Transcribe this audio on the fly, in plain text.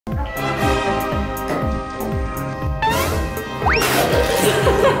Oh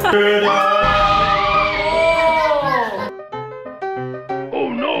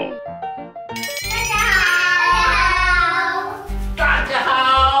no！ 大家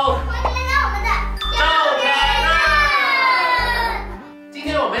好，欢迎来到我们的Jo爸爸。今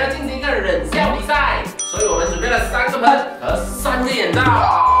天我们要进行一个忍笑比赛，所以我们准备了3个盆和3个眼罩。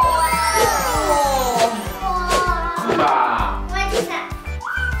酷吧？我也是。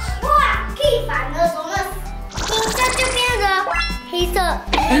哇，可以反了，什么？金色就变成黑色。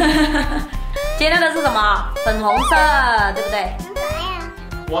接下来是什么？粉红色，对不对？很可爱啊。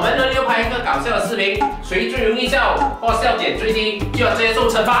我们轮流拍一个搞笑的视频，谁最容易笑或笑点最低，就要接受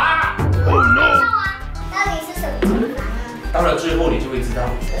惩罚。Oh no！ 到底是什么惩罚呢？到了最后你就会知道。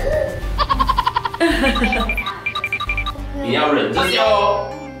你要忍着笑哦。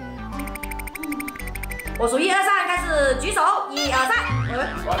我数1、2、3，开始举手。1、2、3。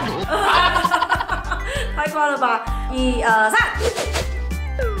太快了吧！1、2、3。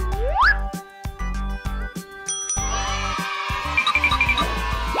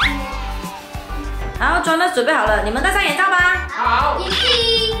好，装的准备好了，你们戴上眼罩吧。好。一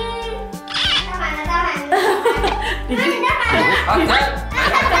定。到满了，到满了。你到满了。好，你看，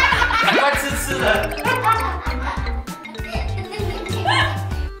赶快吃的。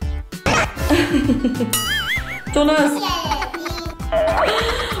装的。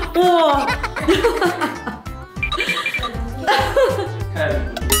哇！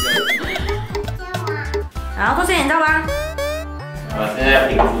好，脱下眼罩吧。好，现在要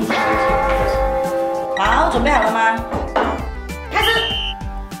屏住这些。好，准备好了吗？开始。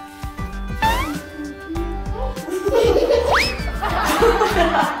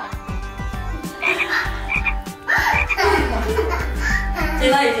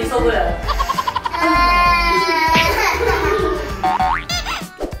现在已经受不了了。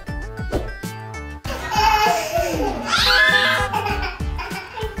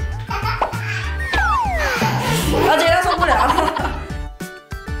而且他受不了。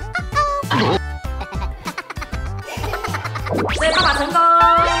所以爸爸成功。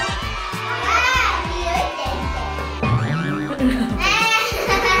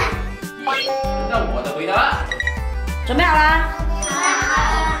那我的回答了。准备好啦？好了。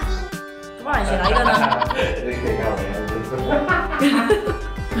主爸爸，你选哪一个呢？这可以看我的样子。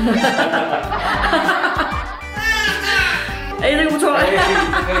哎，这个不错。哎，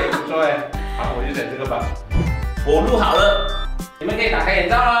这个也不错哎。好，我就选这个吧。我录好了，你们可以打开眼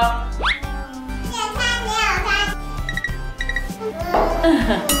罩了。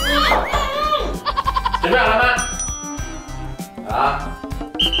准备好了吗？啊！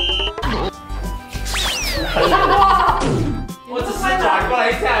哇！我只是转过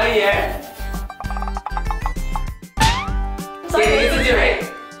来一下而已。给你一次机会，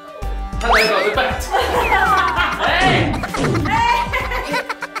他的狗是笨。哎！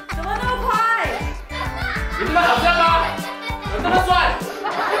怎么那么快？你们好笑吗？有这么帅？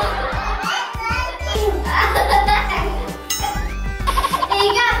你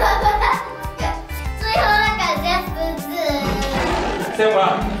看，最后的感觉是。这样吧，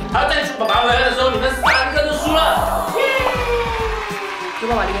还要再出爸爸回来的时候，你们3个都输了。猪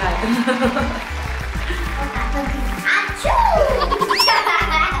爸爸厉害。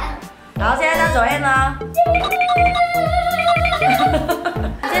然后现在到左边呢？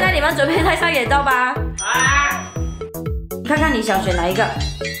现在你们准备戴上眼罩吧。啊！看看你想选哪一个？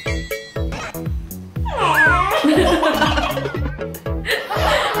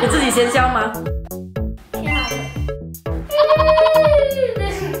你自己先笑吗？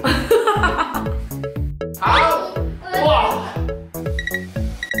好，哇！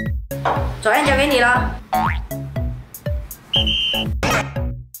左边交给你了。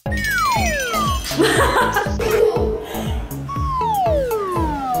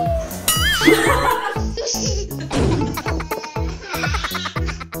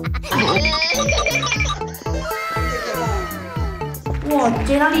哇，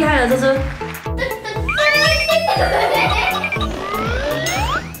接他厉害了，这是。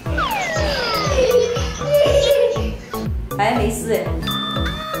还没事哎。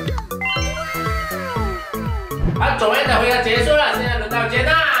好，左边的回合结束了，现在轮到接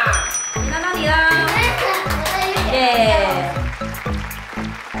纳。轮到你了。耶！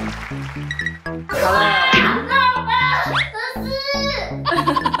好了。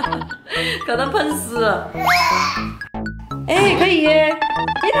可能喷湿了。哎，可以耶！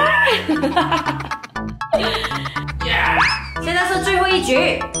现在是最后一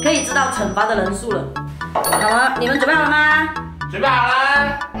局，可以知道惩罚的人数了。好了，你们准备好了吗？准备好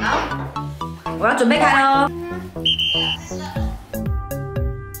了。好，我要准备开喽。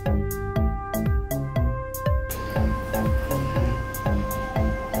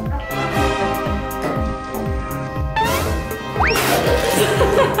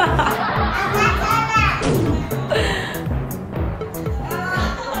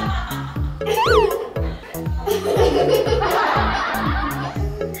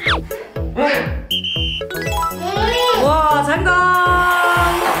哇，成功！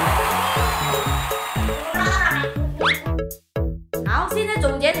好，现在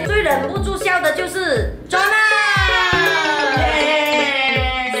总结最忍不住笑的就是Jo啦，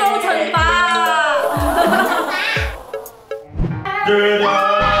受惩罚。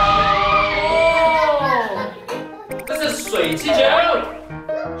这是水气球，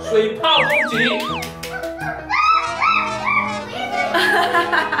水炮攻击。